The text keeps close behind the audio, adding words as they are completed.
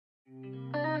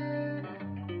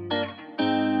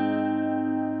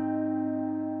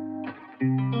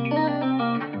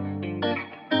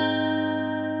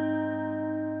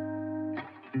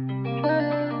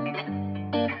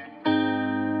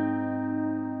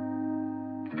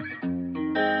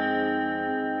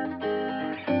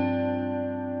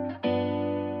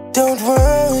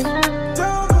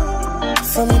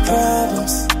from your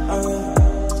problems.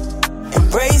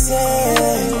 Embrace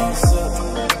it,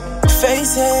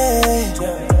 face it.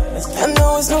 I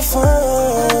know it's no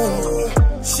fun,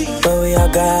 but we all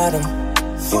got them.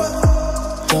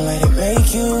 Don't let it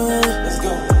break you.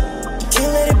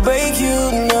 Can't let it break you,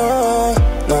 no,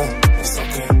 no. It's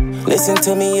okay. Listen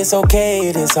to me, it's okay,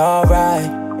 it is alright.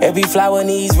 Every flower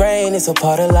needs rain, it's a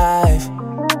part of life.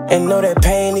 And know that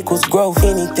pain equals growth.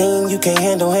 Anything you can't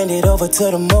handle, hand it over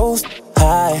to the most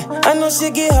high. I know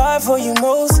shit get hard for you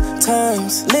most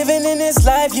times. Living in this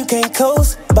life you can't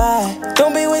coast by.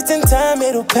 Don't be wasting time,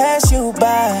 it'll pass you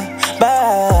by.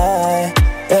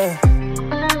 Yeah.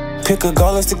 Pick a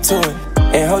goal and stick to it,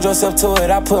 and hold yourself to it.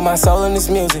 I put my soul in this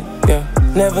music, yeah.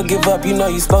 Never give up, you know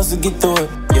you're supposed to get through it,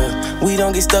 yeah. We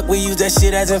don't get stuck, we use that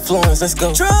shit as influence, let's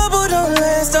go. Trouble don't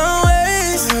last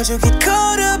always. Heard you get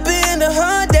caught up in the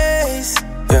hard days,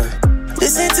 yeah.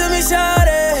 Listen to me,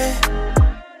 shawty,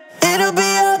 it'll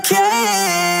be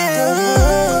okay.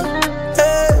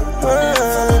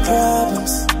 From the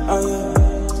problems,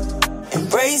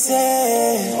 embrace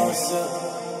it,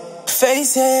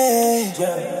 face it.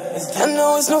 I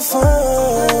know it's no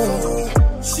fun,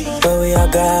 but we all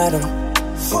got them.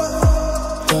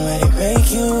 Don't let it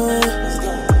break you.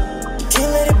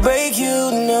 Can't let it break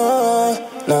you, no,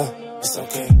 no. It's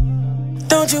okay.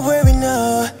 Don't you worry,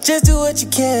 no. Just do what you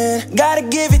can. Gotta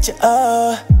give it your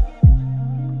all.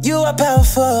 You are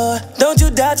powerful. Don't you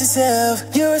doubt yourself.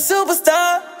 You're a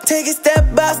superstar. Take it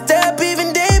step by step,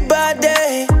 even day by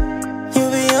day.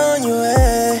 You'll be on your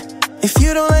way. If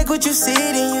you don't like what you see,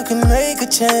 then you can make a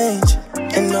change.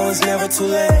 And no, it's never too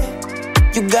late.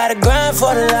 You gotta grind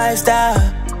for the lifestyle,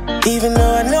 even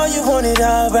though I know you want it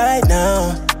all right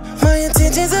now. My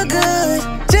intentions are good,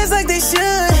 just like they should,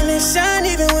 and they shine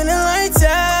even when the lights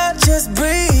out. Just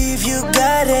breathe, you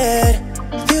got it.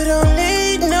 You don't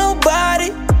need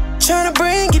nobody trying to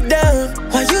bring you down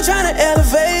while you trying to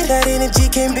elevate. That energy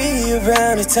can't be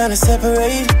around, it's time to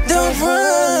separate. Don't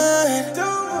run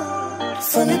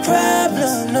from your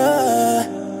problem,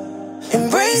 no.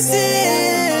 Embrace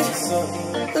it,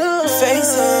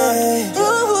 face it.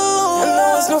 I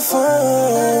know it's no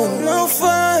fun, no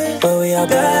fun, but we all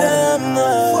got them.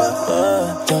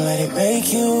 Don't let it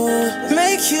make you.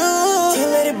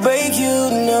 Can't let it break you,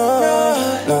 no,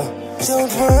 no.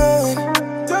 Don't run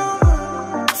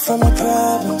from your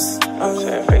problems. I'm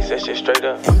saying, face that shit straight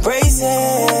up. Embrace it,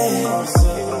 you know what I'm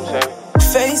saying?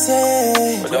 face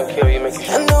it. But don't kill you, make you I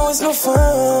strong. know it's no fun,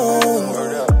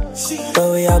 Word up. but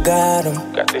we all got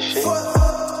them. Got this shit.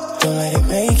 Don't let it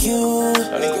make you.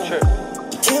 Don't even trip.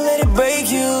 Can't let it break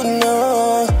you,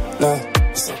 no, no.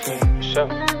 It's okay. For sure.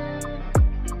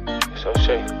 It's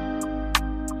Oshea.